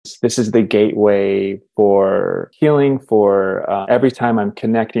this is the gateway for healing, for every time I'm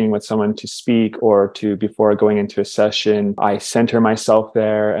connecting with someone to speak or to before going into a session, I center myself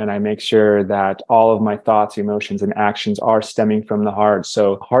there and I make sure that all of my thoughts, emotions, and actions are stemming from the heart.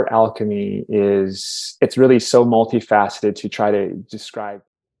 So heart alchemy it's really so multifaceted to try to describe.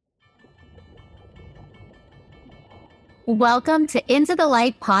 Welcome to Into the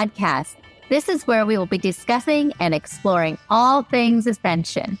Light podcast. This is where we will be discussing and exploring all things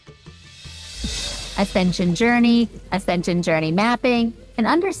ascension. Ascension journey mapping, and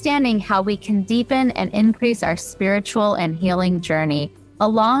understanding how we can deepen and increase our spiritual and healing journey,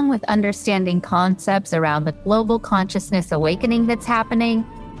 along with understanding concepts around the global consciousness awakening that's happening,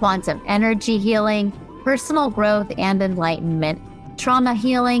 quantum energy healing, personal growth and enlightenment, trauma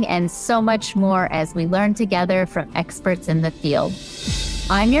healing, and so much more as we learn together from experts in the field.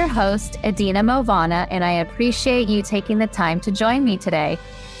 I'm your host, Adina Movana, and I appreciate you taking the time to join me today.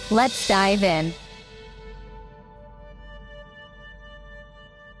 Let's dive in.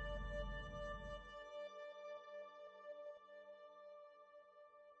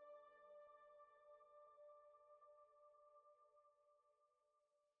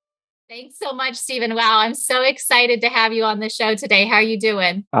 Thanks so much, Stephen. Wow, I'm so excited to have you on the show today. How are you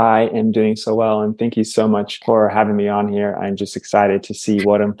doing? I am doing so well, and thank you so much for having me on here. I'm just excited to see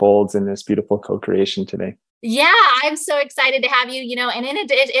what unfolds in this beautiful co-creation today. Yeah, I'm so excited to have you, and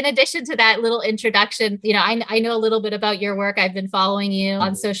in addition to that little introduction, I know a little bit about your work. I've been following you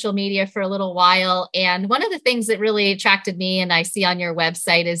on social media for a little while. And one of the things that really attracted me, and I see on your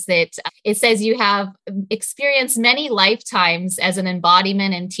website, is that it says you have experienced many lifetimes as an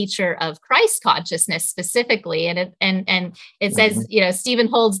embodiment and teacher of Christ consciousness specifically. And it says, Stephen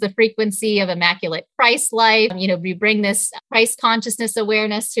holds the frequency of immaculate Christ life. We bring this Christ consciousness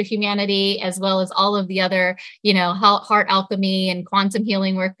awareness to humanity, as well as all of the other heart alchemy and quantum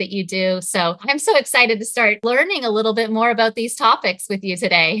healing work that you do. So I'm so excited to start learning a little bit more about these topics with you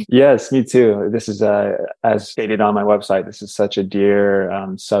today. Yes, me too. This is, as stated on my website, this is such a dear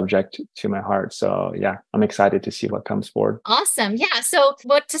subject to my heart. So yeah, I'm excited to see what comes forward. Awesome. Yeah. So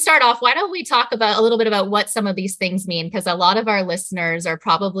to start off, why don't we talk about a little bit about what some of these things mean? Because a lot of our listeners are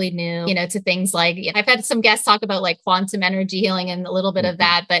probably new, to things like, I've had some guests talk about like quantum energy healing and a little bit of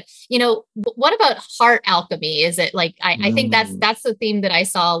that, but what about heart alchemy? Is it like, I think that's the theme that I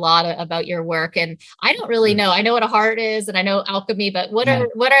saw a lot about your work. And I don't really know. I know what a heart is and I know alchemy, but what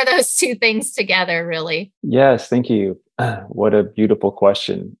are those two things together really? Yes, thank you. What a beautiful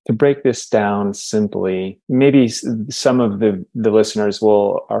question. To break this down simply, maybe some of the listeners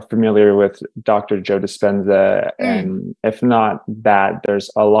are familiar with Dr. Joe Dispenza. And if not that,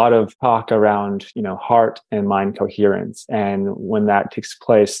 there's a lot of talk around, heart and mind coherence. And when that takes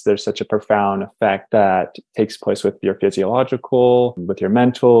place, there's such a profound effect that takes place with your physiological, with your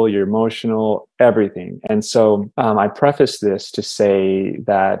mental, your emotional, everything. And so I preface this to say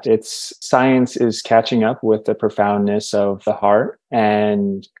that science is catching up with the profoundness of the heart.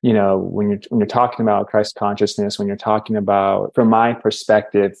 And, when you're talking about Christ consciousness, when you're talking about, from my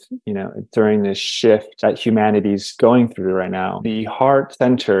perspective, during this shift that humanity's going through right now, the heart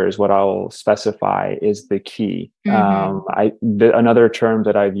center is what I'll specify is the key. Another term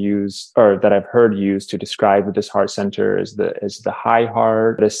that I've used or that I've heard used to describe this heart center is the high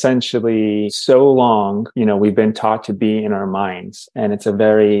heart. But essentially, so long, we've been taught to be in our minds, and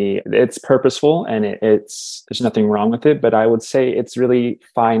it's purposeful, and there's nothing wrong with it. But I would say it's really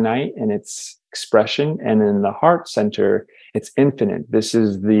finite in its expression, and in the heart center, it's infinite. This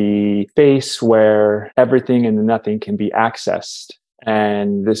is the space where everything and nothing can be accessed.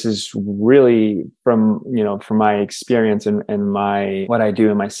 And this is really from my experience and what I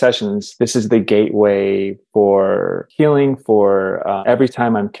do in my sessions, this is the gateway for healing, for every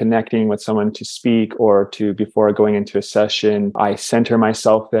time I'm connecting with someone to speak or to before going into a session, I center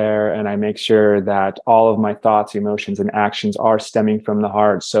myself there and I make sure that all of my thoughts, emotions, and actions are stemming from the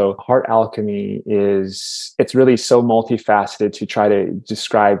heart. So heart alchemy it's really so multifaceted to try to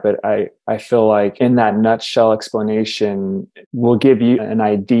describe, but I feel like in that nutshell explanation will give you an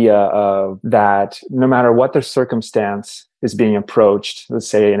idea of that no matter what the circumstance is being approached, let's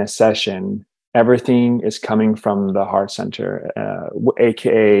say in a session, everything is coming from the heart center,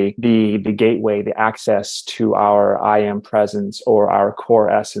 aka the gateway, the access to our I am presence or our core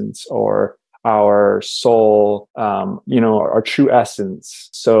essence or our soul, our true essence.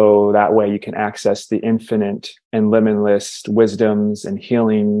 So that way you can access the infinite and limitless wisdoms and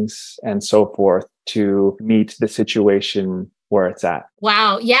healings and so forth to meet the situation where it's at.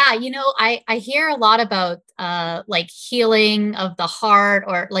 Wow. Yeah. I hear a lot about like healing of the heart,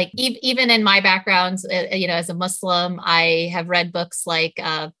 or like even in my background, as a Muslim, I have read books like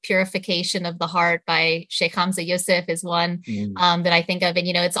Purification of the Heart by Sheikh Hamza Yusuf is one that I think of. And,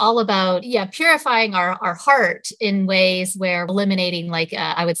 it's all about, purifying our heart in ways where eliminating, like,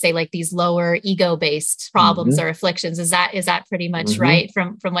 I would say, like these lower ego based problems or afflictions. Is that pretty much right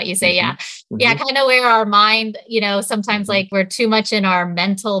from what you say? Yeah. Yeah. Kind of where our mind, sometimes like we're too much in our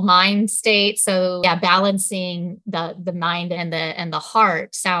mental mind state. So balancing the mind and the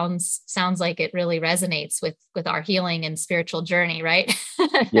heart sounds like it really resonates with our healing and spiritual journey, right?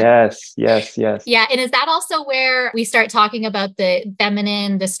 Yes. Yeah. And is that also where we start talking about the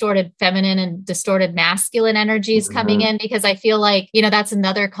distorted feminine and distorted masculine energies coming in? Because I feel like, that's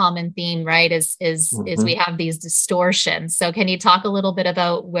another common theme, right? Is we have these distortions. So can you talk a little bit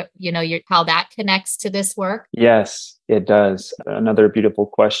about what, how that connects to this work? Yes, it does. Another beautiful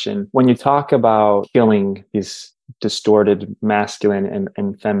question. When you talk about healing these distorted masculine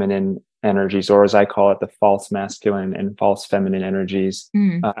and feminine energies, or as I call it, the false masculine and false feminine energies,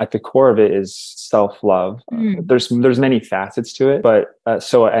 at the core of it is self-love. There's many facets to it, but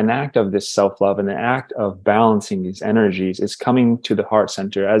so an act of this self-love and an act of balancing these energies is coming to the heart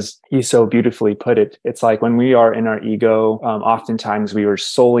center. As you so beautifully put it, it's like when we are in our ego, oftentimes we are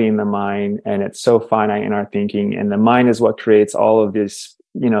solely in the mind, and it's so finite in our thinking, and the mind is what creates all of this,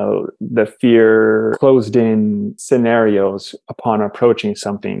 the fear, closed in scenarios upon approaching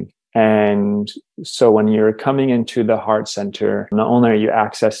something. And so when you're coming into the heart center, not only are you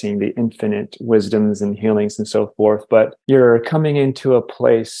accessing the infinite wisdoms and healings and so forth, but you're coming into a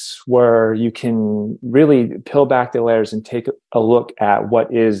place where you can really peel back the layers and take a look at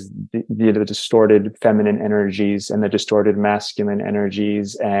what is the distorted feminine energies and the distorted masculine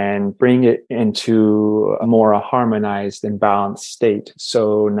energies, and bring it into a more harmonized and balanced state.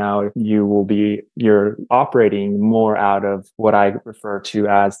 So now you're operating more out of what I refer to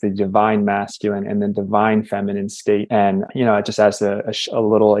as the divine masculine and the divine feminine state. And, just as a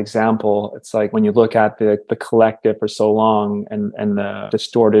little example, it's like when you look at the collective for so long, and the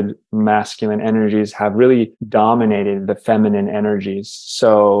distorted masculine energies have really dominated the feminine energies.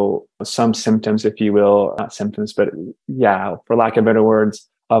 So some symptoms, if you will, not symptoms, but for lack of better words,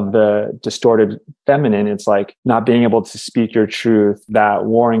 of the distorted feminine, it's like not being able to speak your truth, that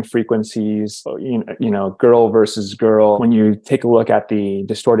warring frequencies, girl versus girl. When you take a look at the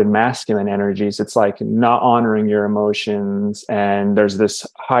distorted masculine energies, it's like not honoring your emotions. And there's this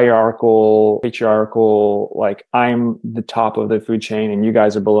hierarchical, patriarchal, like I'm the top of the food chain and you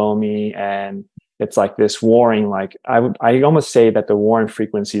guys are below me. And it's like this warring, like I almost say that the warring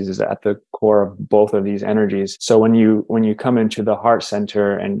frequencies is at the core of both of these energies. So when you come into the heart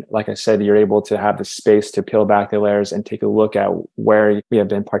center, and like I said, you're able to have the space to peel back the layers and take a look at where we have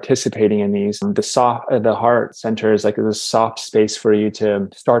been participating in these. The heart center is like this soft space for you to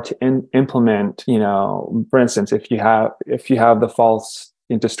start to implement. For instance, if you have the false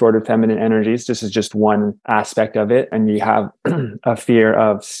distorted feminine energies, this is just one aspect of it, and you have a fear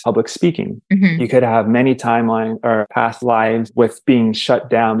of public speaking. You could have many timelines or past lives with being shut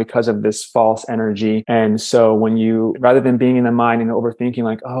down because of this false energy. And so when you, rather than being in the mind and overthinking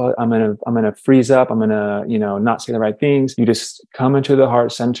like, oh, I'm gonna freeze up, I'm gonna not say the right things, you just come into the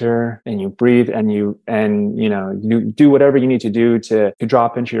heart center and you breathe, and you do whatever you need to do to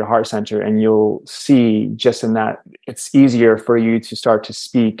drop into your heart center, and you'll see just in that it's easier for you to start to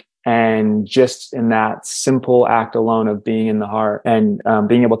speak. And just in that simple act alone of being in the heart and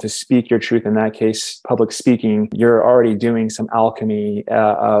being able to speak your truth, in that case, public speaking, you're already doing some alchemy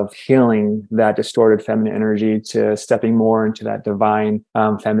of healing that distorted feminine energy to stepping more into that divine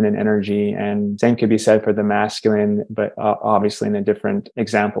feminine energy. And same could be said for the masculine, but obviously in a different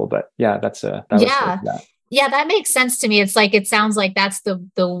example. But Yeah, that makes sense to me. It's like, it sounds like that's the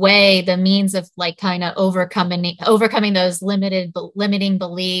way, the means of like kind of overcoming those limiting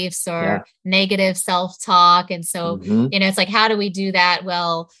beliefs or negative self-talk. And so, it's like, how do we do that?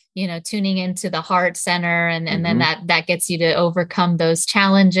 Well, tuning into the heart center, and then that gets you to overcome those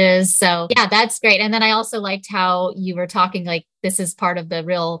challenges. So yeah, that's great. And then I also liked how you were talking, like, this is part of the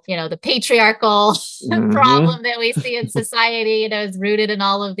real, the patriarchal problem that we see in society, is rooted in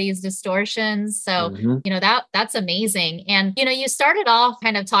all of these distortions. So, that's amazing. And, you started off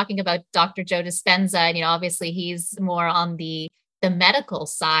kind of talking about Dr. Joe Dispenza, and, obviously he's more on the medical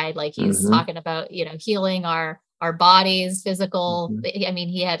side, like he's talking about, healing our our bodies, physical. Mm-hmm. I mean,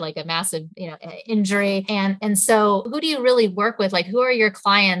 he had like a massive, injury. And so who do you really work with? Like, who are your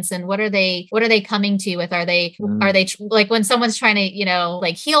clients and what are they coming to you with? Are they like when someone's trying to,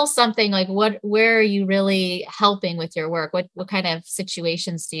 like heal something, like where are you really helping with your work? What kind of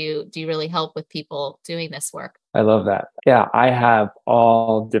situations do you really help with people doing this work? I love that. Yeah, I have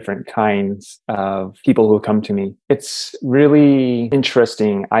all different kinds of people who come to me. It's really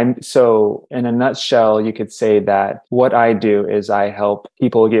interesting. So in a nutshell, you could say that what I do is I help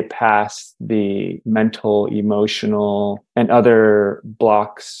people get past the mental, emotional, and other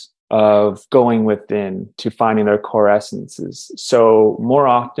blocks of going within to finding their core essences. So more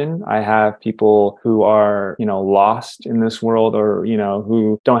often I have people who are, lost in this world or,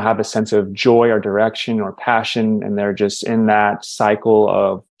 who don't have a sense of joy or direction or passion. And they're just in that cycle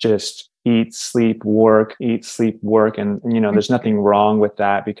of just eat, sleep, work. And, there's nothing wrong with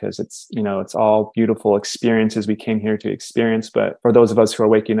that because it's all beautiful experiences we came here to experience. But for those of us who are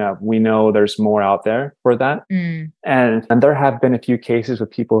waking up, we know there's more out there for that. And there have been a few cases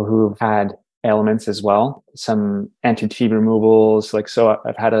with people who've had ailments as well, some anti-TB removals. So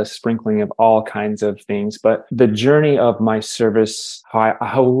I've had a sprinkling of all kinds of things, but the journey of my service,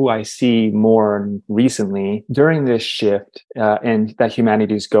 how I see more recently during this shift and that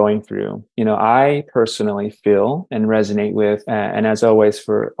humanity is going through, I personally feel and resonate with, and as always,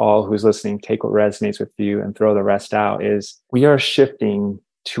 for all who's listening, take what resonates with you and throw the rest out, is we are shifting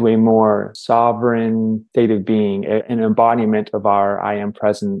to a more sovereign state of being, an embodiment of our I am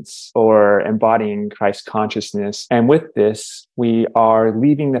presence or embodying Christ consciousness. And with this, we are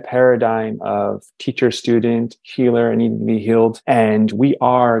leaving the paradigm of teacher, student, healer, and needing to be healed. And we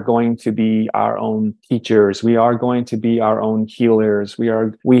are going to be our own teachers. We are going to be our own healers.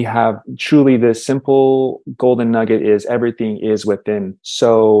 We have truly the simple golden nugget is everything is within.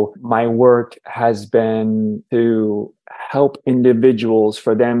 So my work has been to help individuals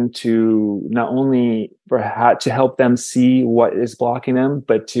for them to not only to help them see what is blocking them,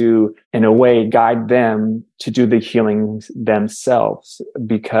 but to, in a way, guide them to do the healing themselves.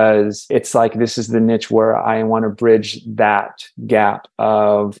 Because it's like, this is the niche where I want to bridge that gap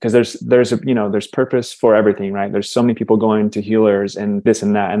of, because there's purpose for everything, right? There's so many people going to healers and this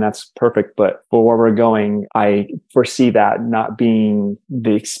and that, and that's perfect. But for where we're going, I foresee that not being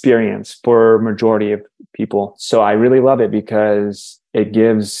the experience for majority of people. So I really love it because it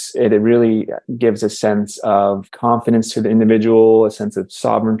really gives a sense of confidence to the individual, a sense of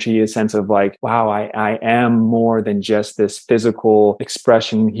sovereignty, a sense of like, wow, I am more than just this physical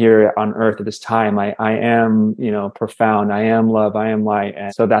expression here on earth at this time. I am, profound. I am love. I am light.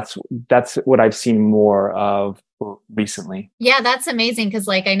 And so that's what I've seen more of recently. Yeah, that's amazing. Cause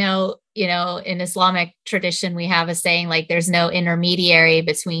like, I know, in Islamic tradition, we have a saying like, there's no intermediary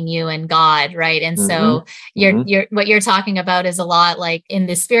between you and God. Right. And so you're what you're talking about is a lot like in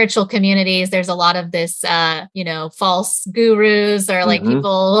the spiritual communities, there's a lot of this, false gurus or like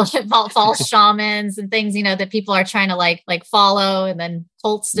people, false shamans and things, that people are trying to like follow, and then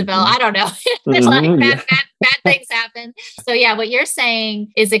cults develop. I don't know. There's like bad things happen. So yeah, what you're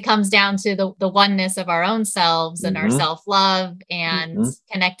saying is it comes down to the oneness of our own selves and our self-love and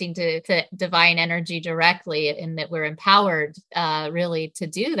connecting to divine energy directly, and that we're empowered really to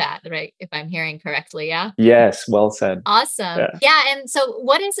do that, right? If I'm hearing correctly. Yeah. Yes. Well said. Awesome. Yeah. And so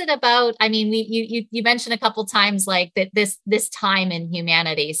what is it about, I mean, you mentioned a couple times like that this time in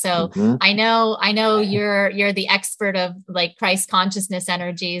humanity. So I know you're the expert of like Christ consciousness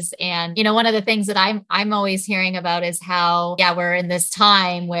energies. And, one of the things that I'm always hearing about is how, we're in this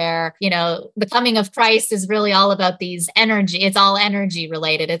time where, the coming of Christ is really all about these energy. It's all energy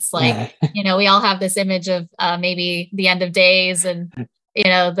related. It's like, we all have this image of maybe the end of days and,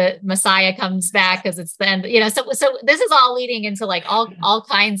 the Messiah comes back because it's the end, so this is all leading into like all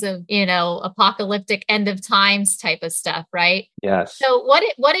kinds of, apocalyptic end of times type of stuff. Right. Yes. So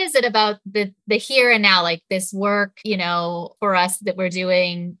what is it about the here and now, like this work, for us that we're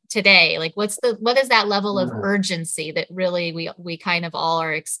doing today? Like what is that level of urgency that really we kind of all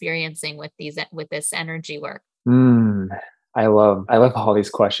are experiencing with this energy work? I love all these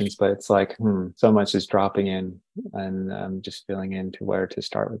questions, but it's like, so much is dropping in and I'm just feeling into where to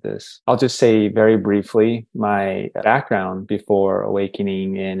start with this. I'll just say very briefly, my background before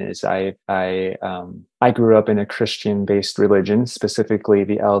awakening in is I grew up in a Christian-based religion, specifically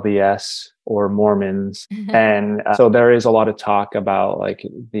the LDS or Mormons. And so there is a lot of talk about like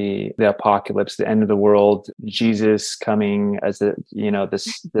the apocalypse, the end of the world, Jesus coming as the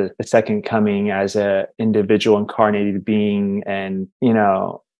second coming as a individual incarnated being. And,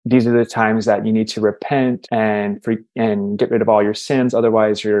 these are the times that you need to repent and get rid of all your sins.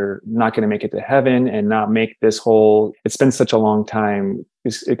 Otherwise, you're not going to make it to heaven and not make this whole. It's been such a long time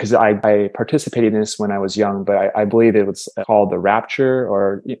because I participated in this when I was young, but I believe it was called the rapture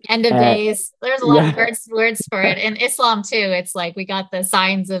or end of days. There's a lot of words for it. In Islam too, it's like we got the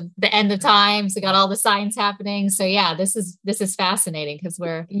signs of the end of times. We got all the signs happening. So yeah, this is fascinating because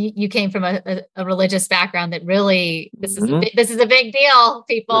you came from a religious background that really this is a big deal.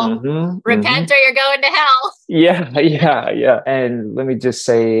 People repent or you're going to hell. Yeah. And let me just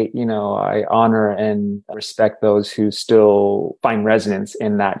say, I honor and respect those who still find resonance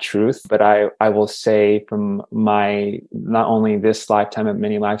in that truth. But I will say from my, not only this lifetime, but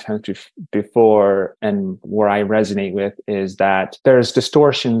many lifetimes before, and where I resonate with is that there's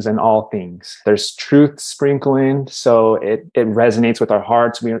distortions in all things. There's truth sprinkling. So it resonates with our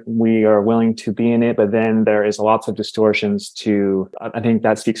hearts. We are willing to be in it, but then there is lots of distortions too. I think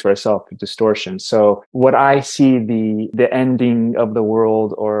that speaks for itself, distortion. So what I see the ending of the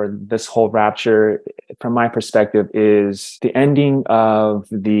world or this whole rapture from my perspective is the ending of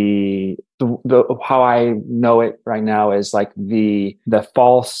the how I know it right now is like the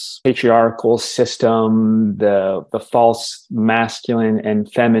false patriarchal system, the false masculine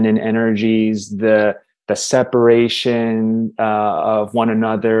and feminine energies, the separation of one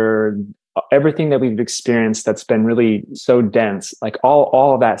another, everything that we've experienced that's been really so dense, like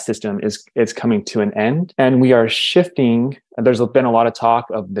all of that system is coming to an end, and we are shifting. There's been a lot of talk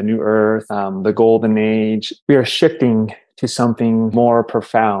of the new earth, the golden age. We are shifting to something more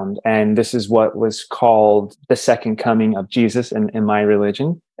profound, and this is what was called the second coming of Jesus in my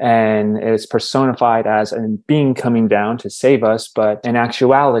religion. And it's personified as a being coming down to save us. But in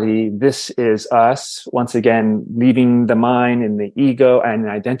actuality, this is us, once again, leaving the mind and the ego and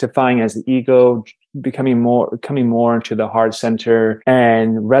identifying as the ego, coming more into the heart center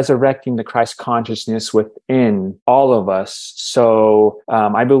and resurrecting the Christ consciousness within all of us. So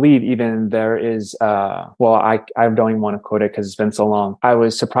I believe even there is, I don't even want to quote it because it's been so long. I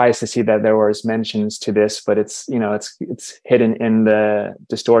was surprised to see that there was mentions to this, but it's hidden in the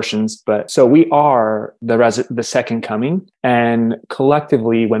distortions. But so we are the second coming, and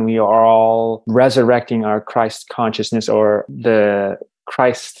collectively, when we are all resurrecting our Christ consciousness or the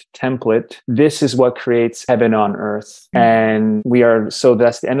Christ template, this is what creates heaven on earth. And so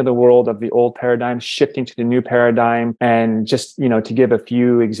that's the end of the world of the old paradigm, shifting to the new paradigm. And just, to give a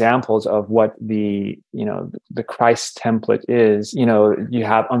few examples of what the Christ template is, you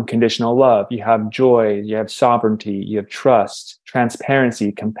have unconditional love, you have joy, you have sovereignty, you have trust,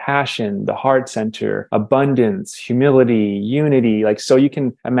 transparency, compassion, the heart center, abundance, humility, unity. So you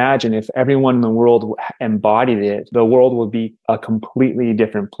can imagine if everyone in the world embodied it, the world would be a completely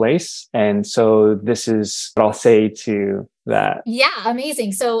different place. And so this is what I'll say to that. Yeah,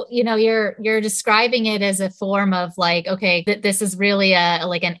 amazing. So, you're describing it as a form of this is really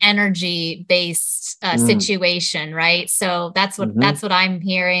an energy based situation, right? So that's what I'm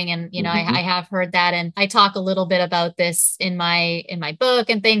hearing. And, I have heard that. And I talk a little bit about this in my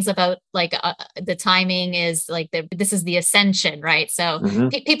book and things about the timing is this is the ascension, right? So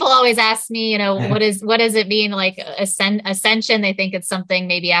people always ask me, what does it mean? Ascension, they think it's something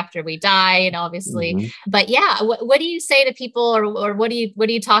maybe after we die, obviously, but yeah, what do you say to people, or what do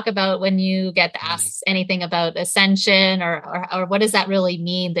you talk about when you get asked anything about ascension, or what does that really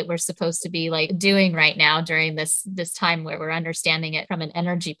mean that we're supposed to be doing right now during this time where we're understanding it from an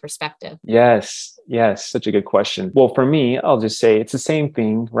energy perspective? Yes, such a good question. Well, for me, I'll just say it's the same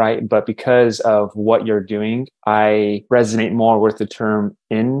thing, right? But because of what you're doing, I resonate more with the term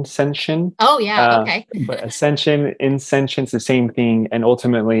ascension. Oh yeah, okay. But ascension, ascension, it's the same thing, and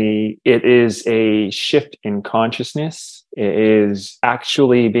ultimately, it is a shift in consciousness. It is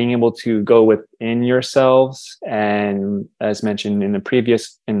actually being able to go within yourselves, and as mentioned in the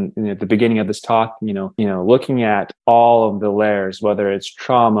beginning of this talk, looking at all of the layers, whether it's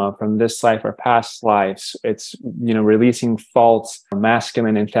trauma from this life or past lives, it's releasing false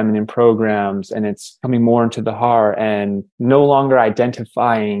masculine and feminine programs, and it's coming more into the heart and no longer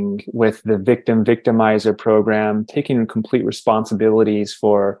identifying with the victimizer program, taking complete responsibilities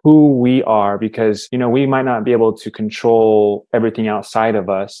for who we are, because we might not be able to control everything outside of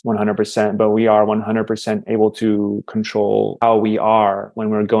us 100%, but we are 100% able to control how we are when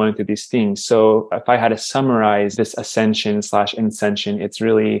we're going through these things. So if I had to summarize this ascension/ascension, it's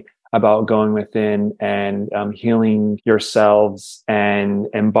really about going within and healing yourselves and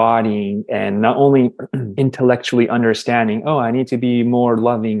embodying, and not only intellectually understanding, oh, I need to be more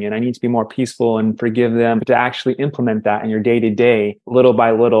loving and I need to be more peaceful and forgive them, but to actually implement that in your day to day, little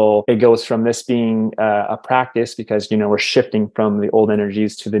by little. It goes from this being a practice, because, we're shifting from the old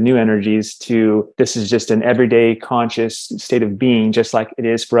energies to the new energies, to this is just an everyday conscious state of being, just like it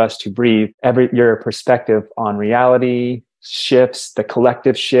is for us to breathe. Your perspective on reality shifts, the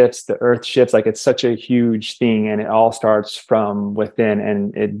collective shifts, the earth shifts. Like, it's such a huge thing, and it all starts from within,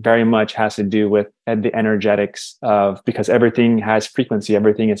 and it very much has to do with the energetics of, because everything has frequency,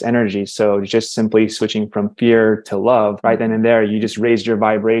 everything is energy. So just simply switching from fear to love right then and there, you just raised your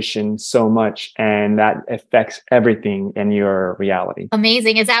vibration so much, and that affects everything in your reality.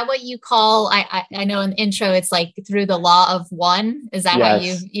 Amazing. Is that what you call, I know in the intro, it's like through the law of one? Is that how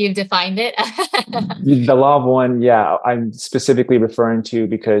you've defined it? The law of one, yeah, I'm specifically referring to,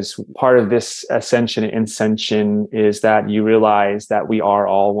 because part of this ascension and ascension is that you realize that we are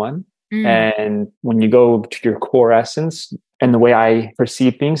all one. And when you go to your core essence, and the way I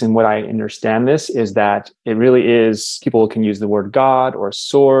perceive things and what I understand this is that it really is, people can use the word God or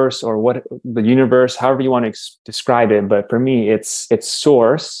source or what, the universe, however you want to describe it. But for me, it's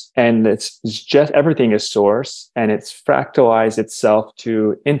source, and it's just, everything is source, and it's fractalized itself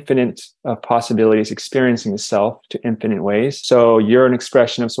to infinite possibilities, experiencing itself to infinite ways. So you're an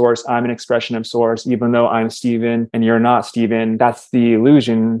expression of source. I'm an expression of source. Even though I'm Stephen and you're not Stephen, that's the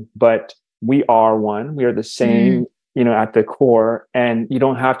illusion, but we are one. We are the same. At the core, and you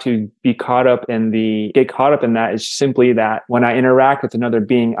don't have to get caught up in that. It's simply that when I interact with another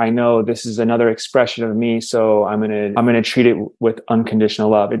being, I know this is another expression of me. So I'm going to treat it with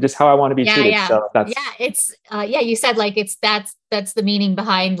unconditional love. It's just how I want to be treated. Yeah. So that's, it's, you said like, that's the meaning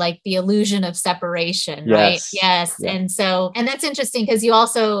behind like the illusion of separation, right? Yes. Yeah. And that's interesting, because you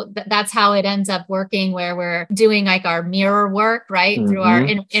also, that's how it ends up working, where we're doing like our mirror work, right? Through our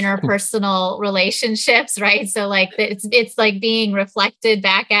interpersonal relationships, right? So like, it's like being reflected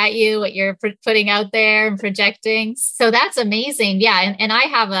back at you, what you're putting out there and projecting. So that's amazing. Yeah. And I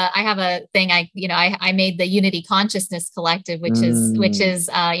have a thing, I made the Unity Consciousness Collective, which is,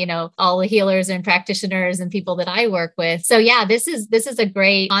 all the healers and practitioners and people that I work with. So yeah, this is a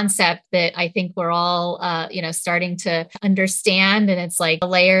great concept that I think we're all, starting to understand. And it's like the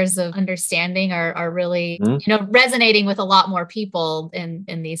layers of understanding are really, resonating with a lot more people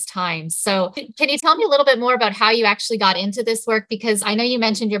in these times. So can you tell me a little bit more about how you actually got into this work? Because I know you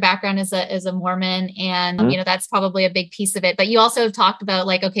mentioned your background as a Mormon, and that's probably a big piece of it. But you also have talked about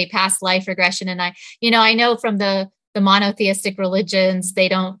like, okay, past life regression, and I know from the monotheistic religions, they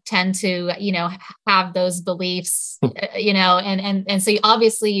don't tend to, have those beliefs, and so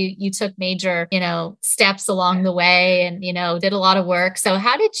obviously you took major, steps along the way, and, did a lot of work. So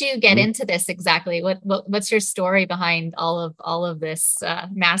how did you get into this exactly? What's your story behind all of this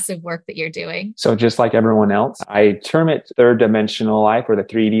massive work that you're doing? So just like everyone else, I term it third dimensional life, or the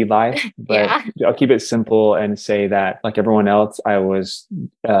 3D life, but I'll keep it simple and say that like everyone else, I was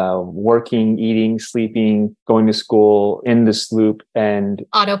working, eating, sleeping, going to school, in this loop, and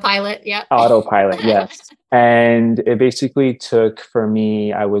autopilot. Yes. And it basically took, for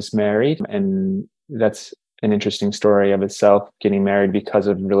me, I was married, and that's an interesting story of itself, getting married because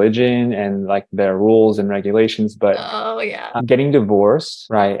of religion and like their rules and regulations, but getting divorced,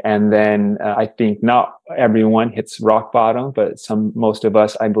 right? And then I think not everyone hits rock bottom, but most of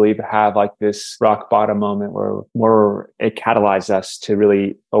us, I believe, have like this rock bottom moment where it catalyzed us to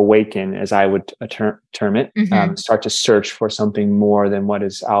really awaken, as I would term it, start to search for something more than what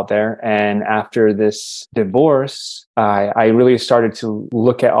is out there. And after this divorce, I really started to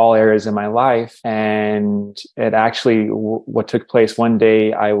look at all areas of my life, and it actually, what took place one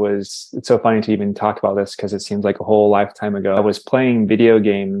day, it's so funny to even talk about this because it seems like a whole lifetime ago. I was playing video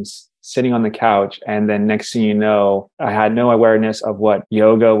games, sitting on the couch, and then next thing you know, I had no awareness of what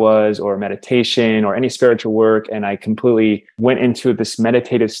yoga was or meditation or any spiritual work, and I completely went into this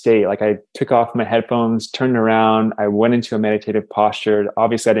meditative state. Like, I took off my headphones, turned around, I went into a meditative posture.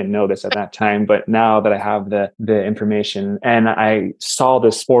 Obviously, I didn't know this at that time, but now that I have the information, and I saw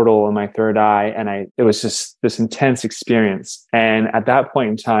this portal in my third eye, and it was just this intense experience. And at that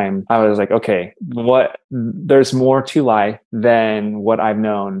point in time, I was like, okay, there's more to life than what I've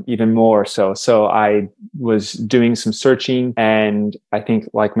known, even more so. So I was doing some searching, and I think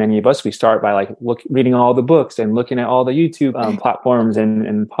like many of us, we start by like reading all the books and looking at all the YouTube platforms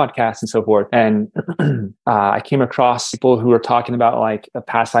and podcasts and so forth. And I came across people who were talking about like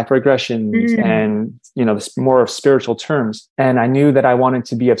past life regressions and, this more of spiritual terms. And I knew that I wanted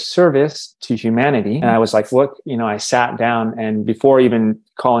to be of service to humanity. And I was like, look, I sat down, and before even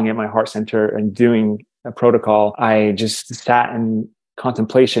calling it my heart center and doing a protocol, I just sat in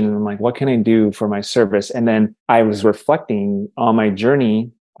contemplation and I'm like, what can I do for my service? And then I was reflecting on my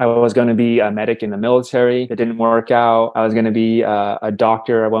journey. I was going to be a medic in the military. It didn't work out. I was going to be a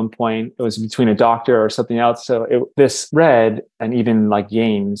doctor at one point. It was between a doctor or something else. So this thread, and even like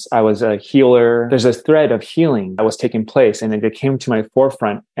James, I was a healer. There's a thread of healing that was taking place, and it came to my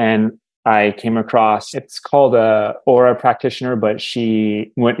forefront. And I came across, it's called a aura practitioner, but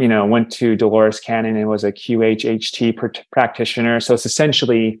she went to Dolores Cannon and was a QHHT practitioner. So it's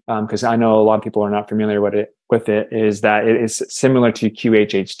essentially, because I know a lot of people are not familiar with it, is that it is similar to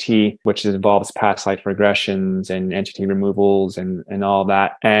QHHT, which involves past life regressions and entity removals and all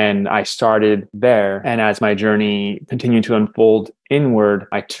that. And I started there. And as my journey continued to unfold inward,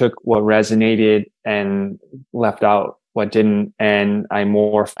 I took what resonated and left out what didn't, and I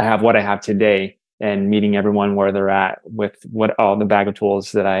have what I have today, and meeting everyone where they're at with what all the bag of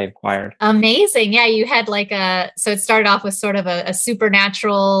tools that I acquired. Amazing. Yeah, you had so it started off with sort of a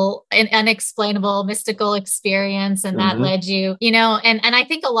supernatural and unexplainable mystical experience, and that led you, and I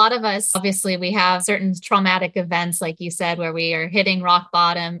think a lot of us, obviously we have certain traumatic events, like you said, where we are hitting rock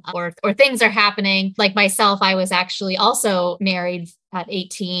bottom or things are happening. Like myself, I was actually also married at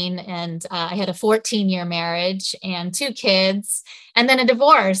 18, and I had a 14-year marriage and 2 kids, and then a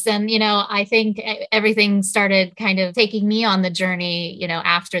divorce. And, I think everything started kind of taking me on the journey,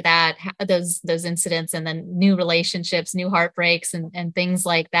 after that, those incidents, and then new relationships, new heartbreaks and things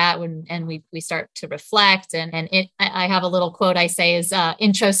like that. And we start to reflect, I have a little quote I say is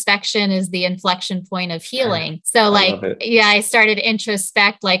introspection is the inflection point of healing. So I started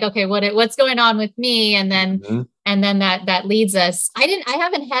introspect, like, okay, what's going on with me? And then and then that leads us. I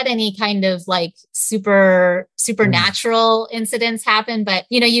haven't had any kind of like supernatural incidents happen, but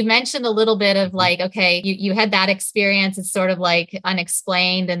you mentioned a little bit of like, okay, you had that experience. It's sort of like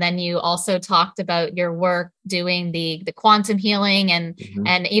unexplained. And then you also talked about your work doing the quantum healing and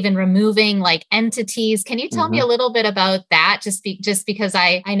even removing like entities. Can you tell me a little bit about that? Just because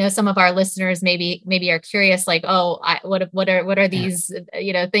I know some of our listeners maybe are curious, like, what are these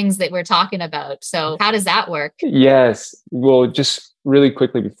things that we're talking about? So how does that work? Yes. Well, just really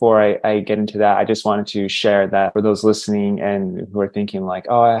quickly before I get into that, I just wanted to share that for those listening and who are thinking like,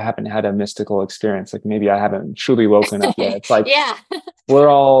 oh, I haven't had a mystical experience. Like maybe I haven't truly woken up yet. It's like, yeah, we're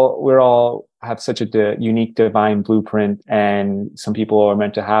all have such a unique divine blueprint, and some people are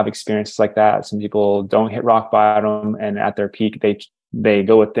meant to have experiences like that. Some people don't hit rock bottom, and at their peak, they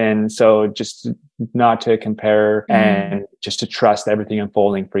go within. So just not to compare and just to trust everything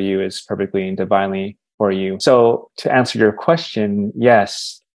unfolding for you is perfectly and divinely for you. So to answer your question,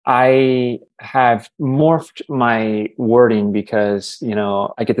 yes, I have morphed my wording because,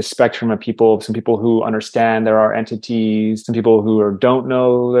 I get the spectrum of people, some people who understand there are entities, some people who don't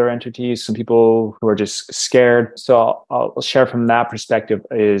know there are entities, some people who are just scared. So I'll share from that perspective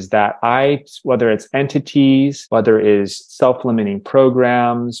is that whether it's entities, whether it is self-limiting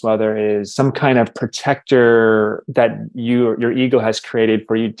programs, whether it is some kind of protector that your ego has created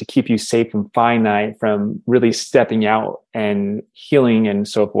for you to keep you safe and finite from really stepping out and healing and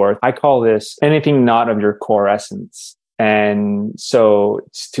so forth. I call this anything not of your core essence. And so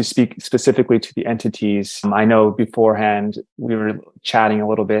to speak specifically to the entities, I know beforehand we were chatting a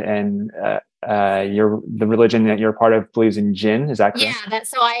little bit, and the religion that you're a part of believes in Jinn. Is that correct?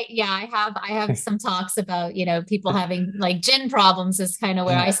 Yeah, I have some talks about, people having like Jinn problems is kind of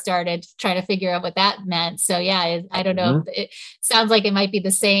where I started trying to figure out what that meant. So yeah, I don't know. It sounds like it might be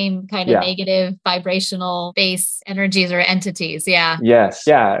the same kind of negative vibrational base energies or entities. Yeah. Yes.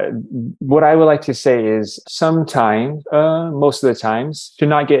 Yeah. What I would like to say is sometimes, most of the times, to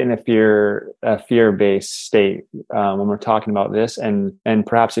not get in a fear-based state when we're talking about this, and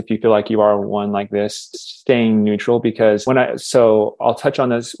perhaps if you feel like you are one like this, staying neutral, because I'll touch on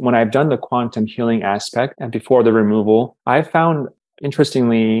this. When I've done the quantum healing aspect and before the removal, I found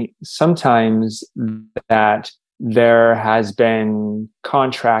interestingly sometimes that there has been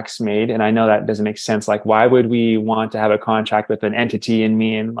contracts made, and I know that doesn't make sense. Like, why would we want to have a contract with an entity in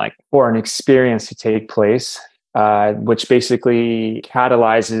me and like for an experience to take place? Which basically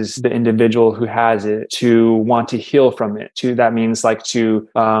catalyzes the individual who has it to want to heal from it. That means like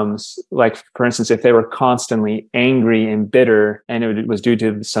for instance, if they were constantly angry and bitter and it was due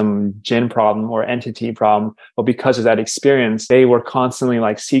to some Jinn problem or entity problem, but because of that experience, they were constantly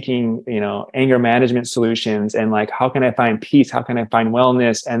like seeking, anger management solutions and like, how can I find peace? How can I find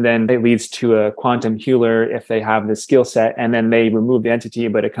wellness? And then it leads to a quantum healer if they have the skill set, and then they remove the entity,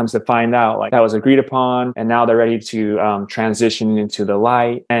 but it comes to find out like that was agreed upon, and now they're ready to transition into the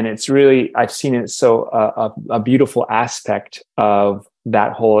light. And it's really, I've seen it so a beautiful aspect of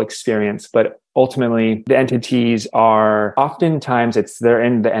that whole experience. But ultimately, the entities are oftentimes they're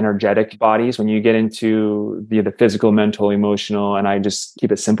in the energetic bodies. When you get into the physical, mental, emotional, and I just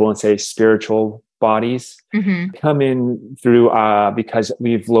keep it simple and say spiritual bodies, come in through because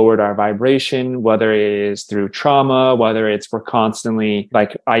we've lowered our vibration, whether it is through trauma, whether it's we're constantly,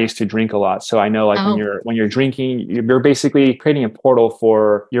 like I used to drink a lot. So I know like when you're drinking, you're basically creating a portal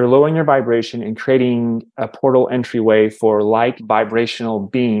you're lowering your vibration and creating a portal entryway for like vibrational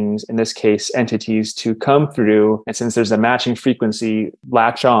beings, in this case, entities, to come through. And since there's a matching frequency,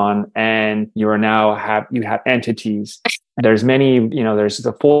 latch on, and you have entities. There's there's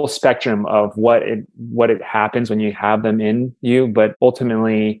the full spectrum of what it happens when you have them in you. But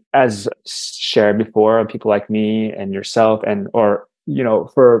ultimately, as shared before, people like me and yourself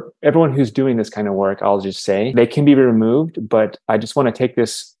for everyone who's doing this kind of work, I'll just say they can be removed. But I just want to take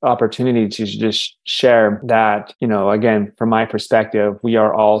this opportunity to just share that, again, from my perspective, we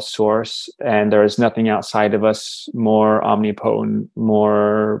are all source, and there is nothing outside of us more omnipotent,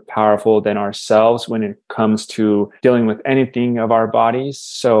 more powerful than ourselves when it comes to dealing with anything of our bodies.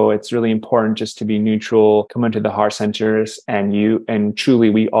 So it's really important just to be neutral, come into the heart centers, and truly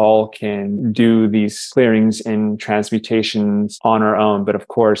we all can do these clearings and transmutations on our own. But of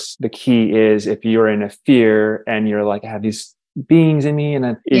course, the key is if you're in a fear and you're like, I have these beings in me,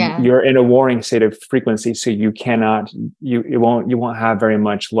 and you're in a warring state of frequency, so you won't have very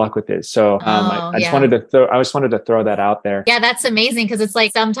much luck with it. So I just wanted to throw that out there. Yeah, that's amazing, because it's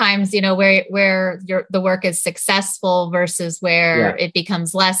like sometimes where the work is successful versus where it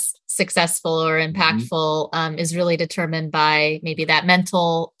becomes less successful or impactful is really determined by maybe that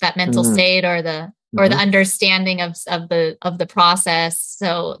mental state or the understanding of the process.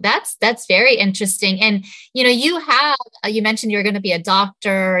 So that's very interesting. And you mentioned you're going to be a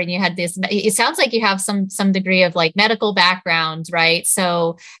doctor, and you had this. It sounds like you have some degree of like medical background, right?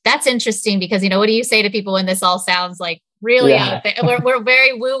 So that's interesting, because what do you say to people when this all sounds like really out there? We're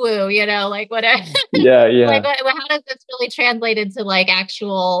very woo-woo, like whatever. Like, how does this really translate into like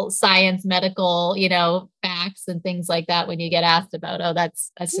actual science, medical, facts and things like that when you get asked about,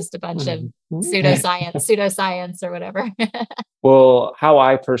 that's just a bunch of pseudoscience or whatever? Well, how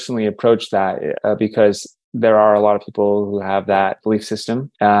I personally approach that, because there are a lot of people who have that belief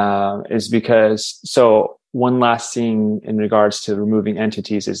system, is because, one last thing in regards to removing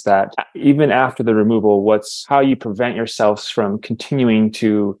entities is that even after the removal, how you prevent yourselves from continuing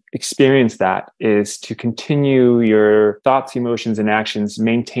to experience that is to continue your thoughts, emotions, and actions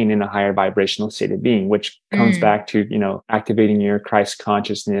maintained in a higher vibrational state of being, which comes back to, activating your Christ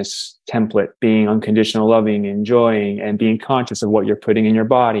consciousness template, being unconditional, loving, enjoying, and being conscious of what you're putting in your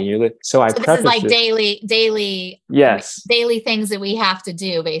body. So this is like daily, daily things that we have to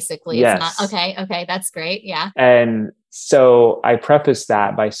do, basically. Yes. It's not, okay, that's great. Yeah. And so I preface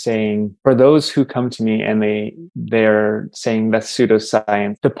that by saying, for those who come to me and they're saying that's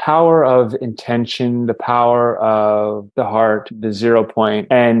pseudoscience, the power of intention, the power of the heart, the 0 point,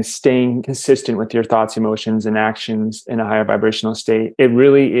 and staying consistent with your thoughts, emotions, and actions in a higher vibrational state, it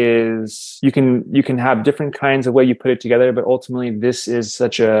really is, you can have different kinds of way you put it together, but ultimately this is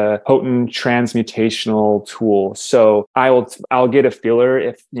such a potent transmutational tool. So I'll get a feeler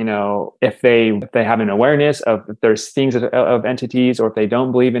if they have an awareness of if there's things of entities, or if they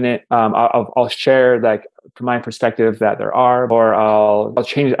don't believe in it, I'll share, like, from my perspective, that there are, or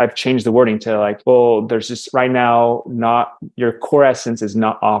I've changed the wording to like, well, there's just right now not, your core essence is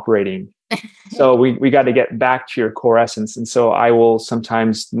not operating. So we got to get back to your core essence. And so I will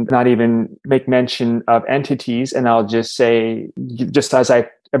sometimes not even make mention of entities, and I'll just say, just as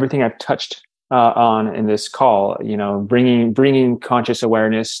everything I've touched on in this call, bringing conscious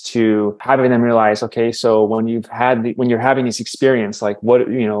awareness to having them realize, okay, so when you're having this experience, like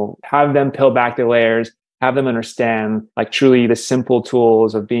have them peel back the layers, have them understand like truly the simple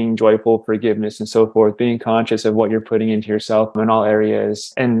tools of being joyful, forgiveness, and so forth, being conscious of what you're putting into yourself in all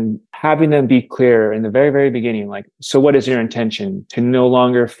areas, and having them be clear in the very, very beginning, like, so what is your intention? To no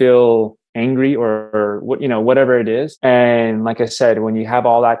longer feel angry or whatever it is. And like I said, when you have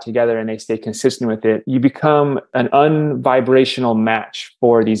all that together and they stay consistent with it, you become an unvibrational match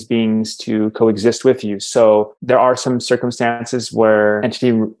for these beings to coexist with you. So there are some circumstances where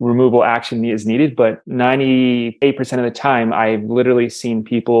entity removal action is needed, but 98% of the time, I've literally seen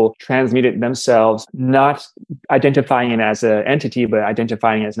people transmute it themselves, not identifying it as an entity, but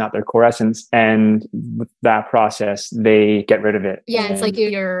identifying it as not their core essence. And with that process, they get rid of it. Yeah, it's like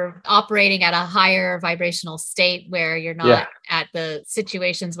you're operating at a higher vibrational state where you're not at the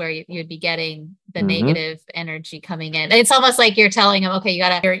situations where you'd be getting the negative energy coming in. It's almost like you're telling them, okay,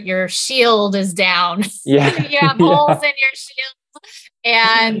 your shield is down. Yeah. You have holes in your shield.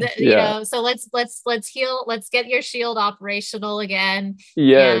 And Yeah. so let's heal, let's get your shield operational again.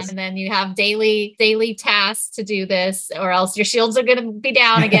 Yes. And then you have daily tasks to do this, or else your shields are going to be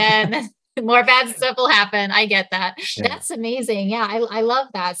down again. More bad stuff will happen. I get that. Yeah. That's amazing. Yeah, I love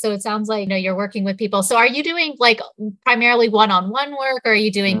that. So it sounds like you're working with people. So are you doing like primarily one-on-one work, or are you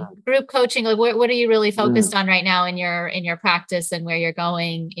doing group coaching? Like what are you really focused on right now in your practice and where you're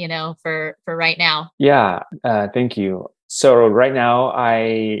going, for right now? Yeah. Thank you. So right now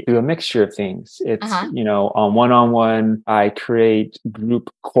I do a mixture of things. It's, Uh-huh. on one-on-one, I create group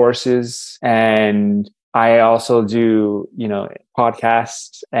courses, and I also do,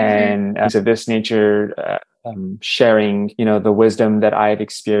 podcasts Mm-hmm. and things of this nature, sharing, the wisdom that I've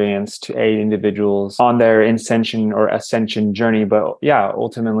experienced to aid individuals on their ascension or ascension journey. But yeah,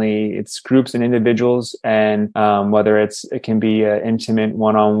 ultimately it's groups and individuals, and whether it can be an intimate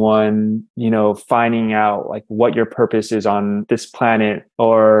one-on-one, finding out like what your purpose is on this planet,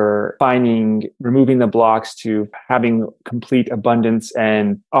 or removing the blocks to having complete abundance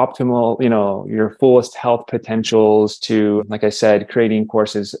and optimal, your fullest health potentials, to, like I said, creating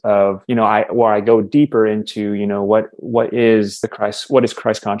courses of, where I go deeper into, what is Christ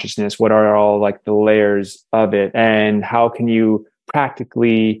consciousness? What are all like the layers of it? And how can you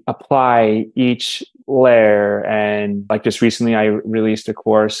practically apply each layer? And like just recently, I released a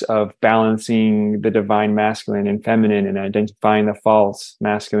course of balancing the divine masculine and feminine, and identifying the false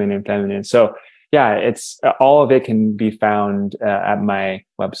masculine and feminine. So yeah, it's all of it can be found at my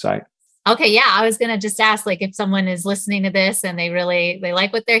website. Okay, yeah, I was gonna just ask, like, if someone is listening to this and they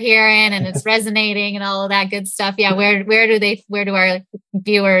like what they're hearing and it's resonating and all of that good stuff. Yeah, where do our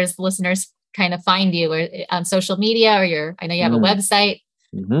viewers, listeners kind of find you? Or on social media, or I know you have a website.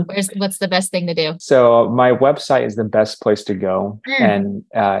 Mm-hmm. What's the best thing to do? So my website is the best place to go, Mm. and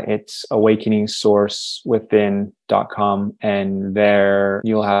it's awakeningsourcewithin.com, and there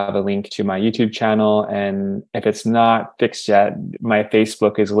you'll have a link to my YouTube channel. And if it's not fixed yet, my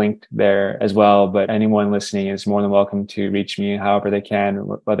Facebook is linked there as well. But anyone listening is more than welcome to reach me however they can,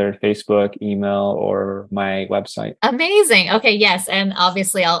 whether Facebook, email, or my website. Amazing. Okay, yes, and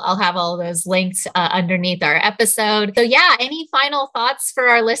obviously I'll have all those links underneath our episode. So yeah, any final thoughts for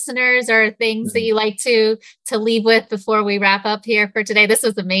our listeners, or things that you like to leave with before we wrap up here for today? This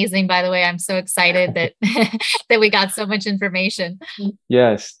was amazing, by the way. I'm so excited that that we got so much information.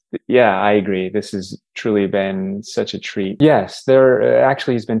 Yes. Yeah, I agree. This has truly been such a treat. Yes, there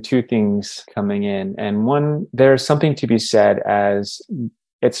actually has been two things coming in. And one, there's something to be said as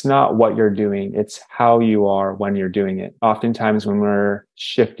it's not what you're doing, it's how you are when you're doing it. Oftentimes when we're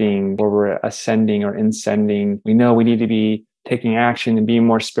shifting or we're ascending or ascending, we know we need to be taking action and being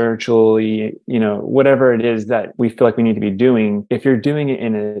more spiritually, whatever it is that we feel like we need to be doing. If you're doing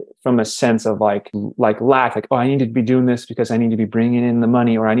it from a sense of like lack, like, oh, I need to be doing this because I need to be bringing in the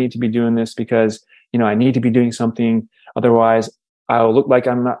money, or I need to be doing this because, I need to be doing something. Otherwise I'll look like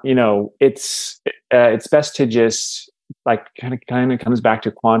I'm not, it's best to just like kind of comes back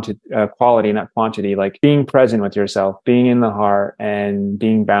to quality, not quantity, like being present with yourself, being in the heart, and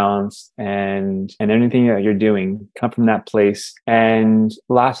being balanced, and anything that you're doing come from that place. And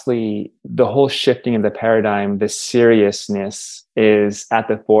lastly, the whole shifting of the paradigm, the seriousness is at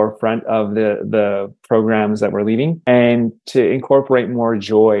the forefront of the programs that we're leading, and to incorporate more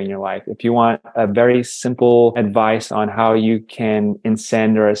joy in your life. If you want a very simple advice on how you can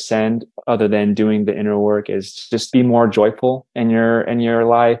ascend or ascend, other than doing the inner work, is just be more joyful in your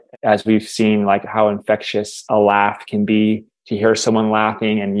life. As we've seen, like how infectious a laugh can be, to hear someone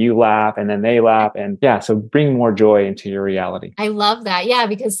laughing and you laugh and then they laugh. And yeah, so bring more joy into your reality. I love that. Yeah,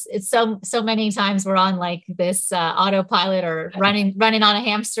 because it's so many times we're on like this autopilot, or running on a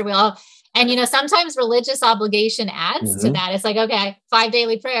hamster wheel. And, sometimes religious obligation adds to that. It's like, okay, 5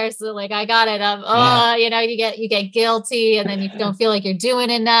 daily prayers. So like, I got it. You get guilty, and then you don't feel like you're doing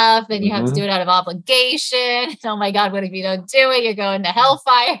enough, and you have to do it out of obligation. Oh my God, what if you don't do it? You're going to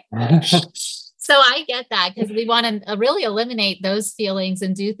hellfire. So I get that, because we want to really eliminate those feelings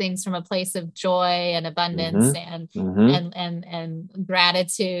and do things from a place of joy and abundance and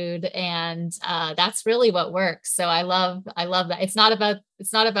gratitude. And that's really what works. So I love that. It's not about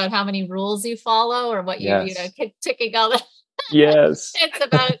how many rules you follow or what you ticking all that. Yes.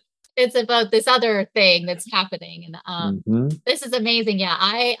 It's about this other thing that's happening. And this is amazing. Yeah,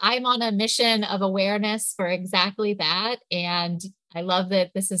 I'm on a mission of awareness for exactly that. And I love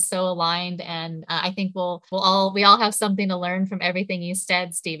that this is so aligned, and I think we all have something to learn from everything you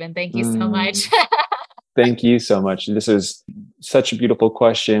said, Stephen. Thank you so much. Thank you so much. This is such beautiful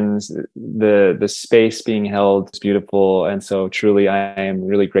questions. The space being held is beautiful. And so truly, I am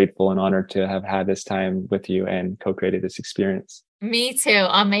really grateful and honored to have had this time with you and co-created this experience. Me too.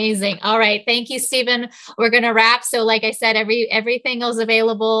 Amazing. All right. Thank you, Stephen. We're going to wrap. So like I said, everything is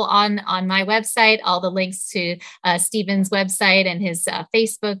available on my website. All the links to Stephen's website and his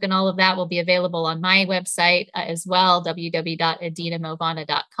Facebook and all of that will be available on my website as well,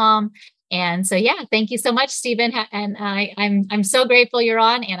 www.adinamovana.com. And so, yeah, thank you so much, Stephen. And I'm so grateful you're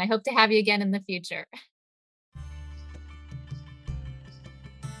on, and I hope to have you again in the future.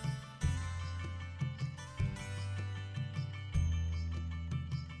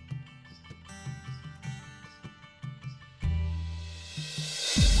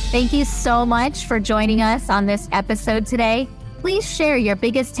 Thank you so much for joining us on this episode today. Please share your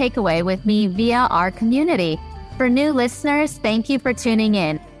biggest takeaway with me via our community. For new listeners, thank you for tuning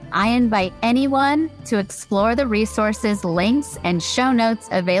in. I invite anyone to explore the resources, links, and show notes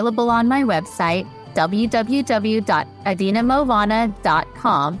available on my website,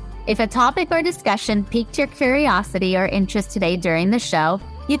 www.adinamovana.com. If a topic or discussion piqued your curiosity or interest today during the show,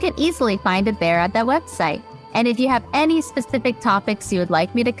 you can easily find it there at the website. And if you have any specific topics you would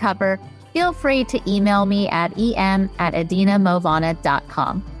like me to cover, feel free to email me at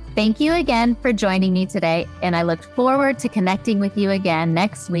em@adinamovana.com. Thank you again for joining me today, and I look forward to connecting with you again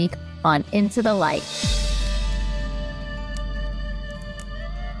next week on Into the Light.